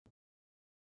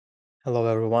Hello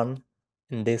everyone.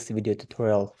 In this video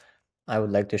tutorial, I would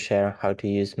like to share how to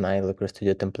use my Looker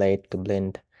Studio template to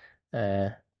blend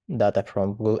data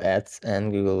from Google Ads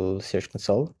and Google Search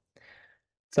Console.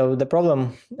 So the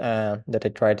problem that I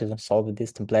try to solve with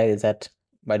this template is that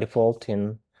by default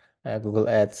in Google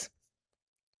Ads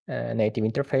native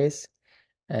interface,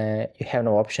 you have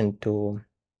no option to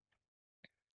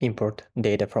import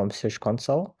data from Search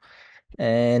Console,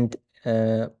 and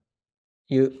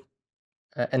you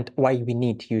and why we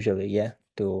need usually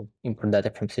to import data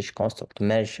from Search Console to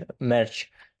merge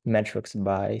metrics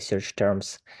by search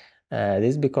terms.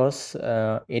 This is because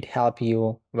it helps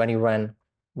you when you run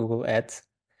Google Ads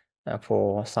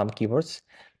for some keywords,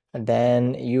 and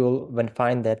then you'll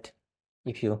find that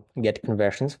if you get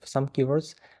conversions for some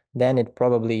keywords, then it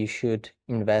probably you should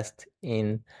invest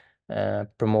in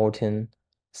promoting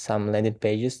some landing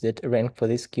pages that rank for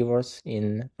these keywords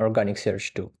in organic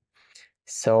search too.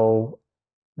 So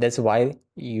that's why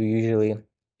you usually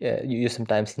you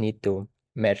sometimes need to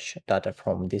merge data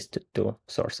from these two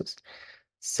sources.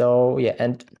 So yeah,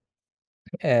 and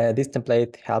this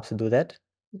template helps to do that.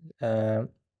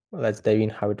 Let's dive in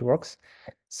how it works.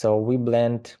 So we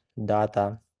blend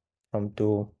data from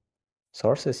two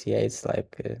sources. Yeah, it's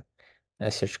like a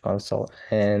Search Console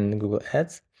and Google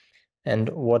Ads. And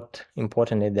what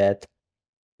important is that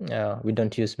we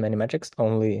don't use many metrics,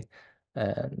 only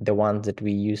the ones that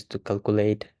we use to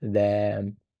calculate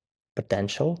the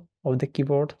potential of the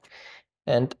keyword.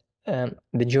 And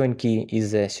the join key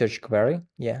is a search query.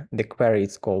 Yeah, the query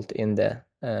is called in the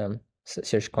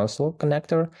Search Console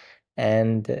connector,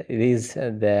 and it is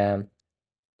the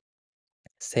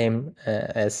same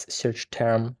as search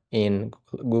term in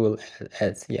Google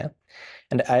Ads. Yeah,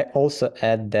 and I also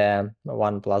add the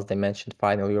one plus dimension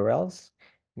final URLs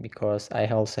because I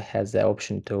also has the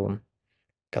option to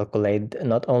calculate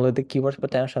not only the keyword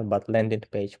potential but landing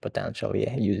page potential.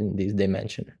 Yeah, using this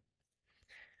dimension.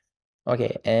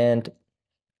 Okay, and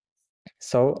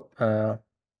so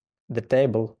the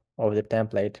table of the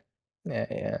template,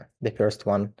 the first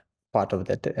one part of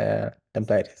the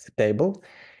template is the table.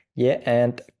 Yeah,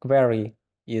 and query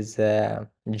is a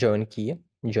join key,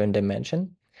 join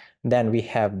dimension. Then we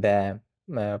have the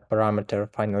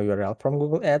parameter final URL from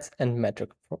Google Ads and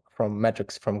metrics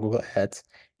from Google Ads,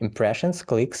 impressions,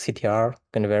 clicks, CTR,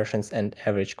 conversions, and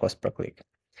average cost per click.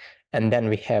 And then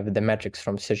we have the metrics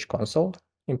from Search Console,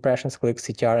 impressions, clicks,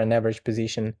 CTR, and average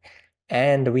position.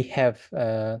 And we have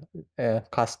a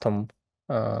custom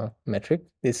metric.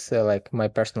 This is like my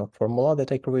personal formula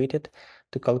that I created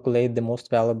to calculate the most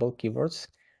valuable keywords.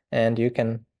 And you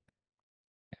can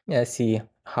see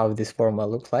how this formula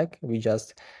looks like. We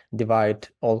just divide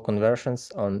all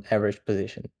conversions on average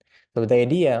position. So the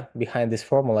idea behind this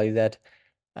formula is that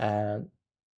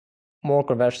more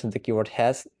conversions the keyword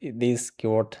has, this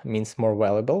keyword means more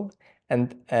valuable,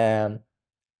 and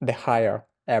the higher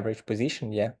average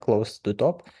position, yeah, close to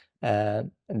top,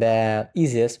 the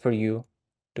easiest for you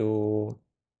to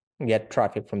get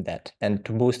traffic from that and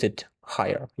to boost it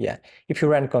higher. Yeah, if you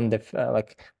rank on the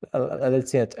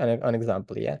let's see an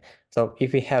example. Yeah, so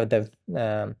if we have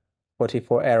the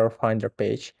 44 error finder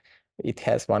page, it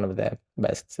has one of the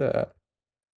best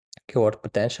keyword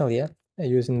potential. Yeah,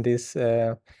 using these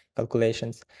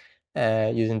calculations,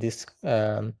 using this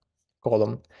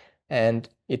column, and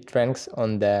it ranks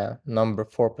on the number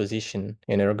 4 position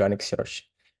in organic search.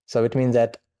 So it means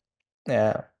that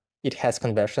it has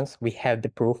conversions. We have the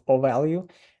proof of value,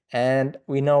 and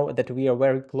we know that we are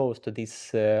very close to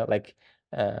this, to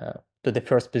the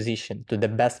first position, to the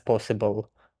best possible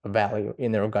value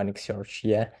in organic search.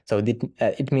 Yeah, so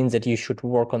it means that you should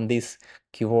work on this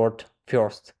keyword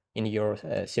first in your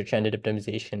search engine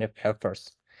optimization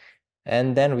efforts.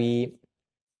 And then we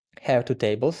have two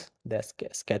tables, the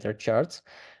scatter charts.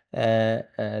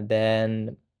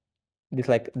 Then it's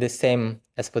like the same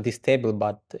as for this table,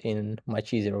 but in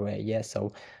much easier way. Yeah,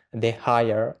 so the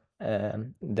higher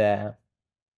the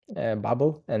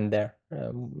bubble and the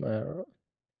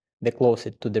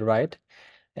closer to the right,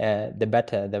 the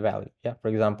better the value. Yeah, for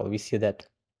example, we see that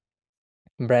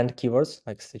brand keywords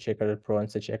like SearchChecker Pro and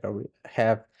SearchChecker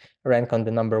have rank on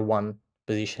the number 1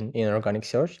 position in organic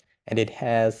search, and it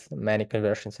has many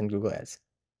conversions in Google Ads.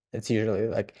 It's usually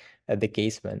like the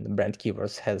case when brand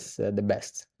keywords has the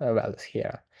best values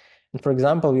here. And for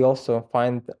example, we also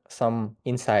find some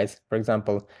insights. For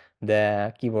example,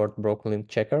 the keyword broken link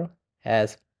checker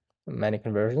has many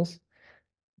conversions,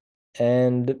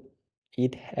 and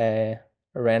it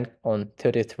ranked on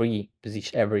 33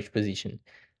 position, average position.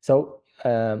 So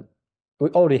we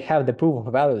already have the proof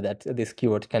of value that this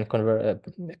keyword can convert,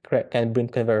 can bring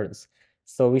conversions.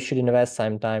 So we should invest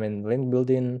some time in link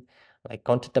building, like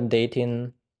content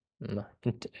updating,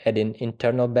 adding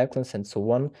internal backlinks and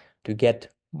so on to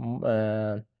get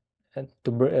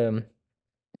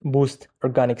boost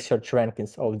organic search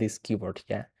rankings of this keyword.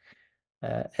 Yeah,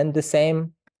 and the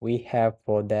same we have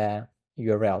for the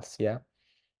URLs. Yeah,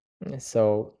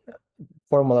 so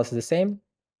formula is the same,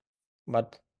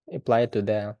 but apply it to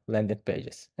the landing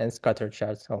pages and scatter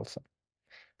charts also.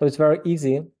 So it's very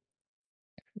easy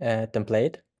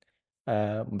template,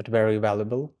 but very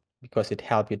valuable because it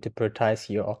helps you to prioritize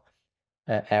your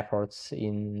efforts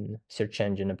in search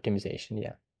engine optimization.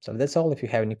 Yeah, so that's all. If you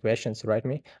have any questions, write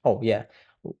me. Oh yeah,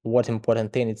 what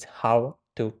important thing is how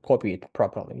to copy it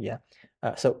properly. Yeah,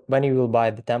 so when you will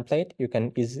buy the template, you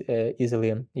can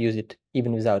easily use it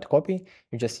even without copy.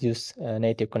 You just use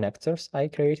native connectors I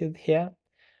created here.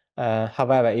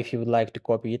 However, if you would like to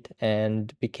copy it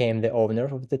and become the owner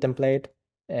of the template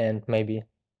and maybe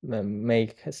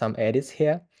make some edits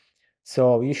here,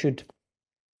 so you should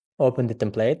open the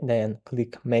template, then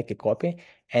click make a copy,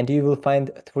 and you will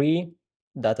find 3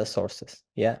 data sources.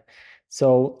 Yeah,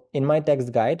 so in my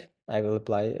text guide, I will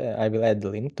add the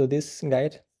link to this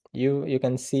guide. You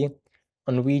can see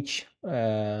on which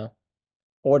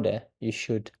order you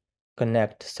should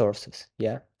connect sources.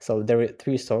 Yeah, so there are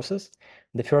 3 sources.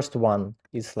 The first one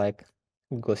is like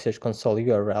Google Search Console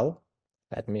URL.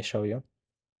 Let me show you.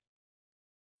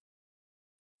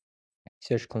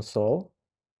 Search Console,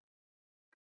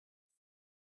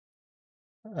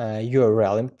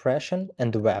 URL impression,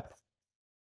 and web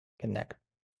connect.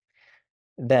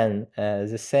 Then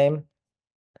the same,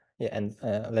 yeah, and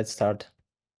let's start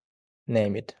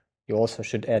name it. You also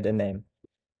should add a name.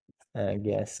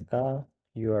 GSK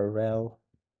URL.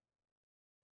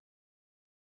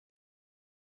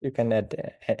 You can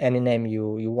add any name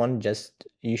you want. Just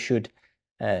you should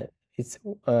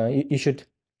you should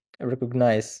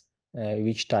recognize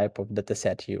which type of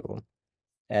dataset you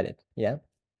added. Yeah.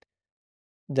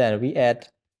 Then we add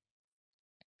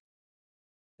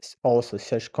also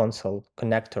Search Console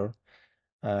connector,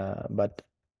 but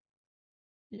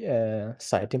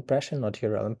site impression, not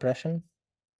URL impression.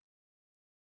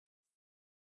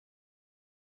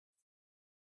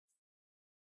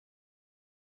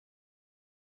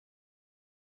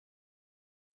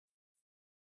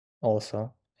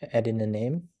 Also add in a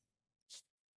name.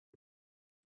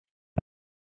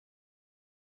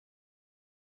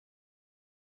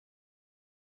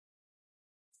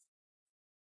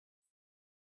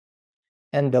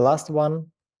 And the last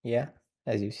one, yeah,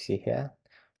 as you see here,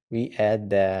 we add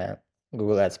the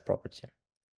Google Ads property.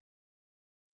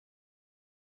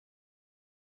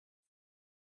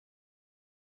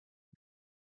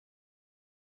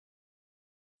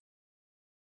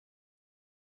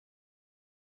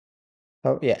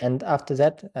 Oh yeah, and after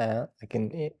that, like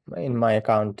in my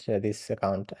account, this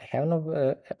account, I have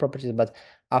no properties, but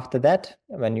after that,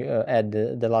 when you add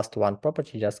the last one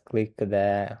property, just click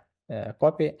the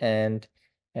copy, and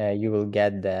you will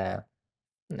get the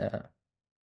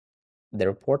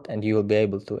report, and you will be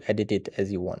able to edit it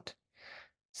as you want.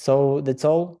 So that's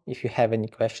all. If you have any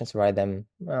questions, write them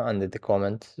under the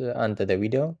comments, under the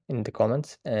video in the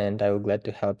comments, and I will glad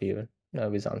to help you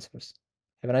with answers.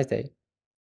 Have a nice day.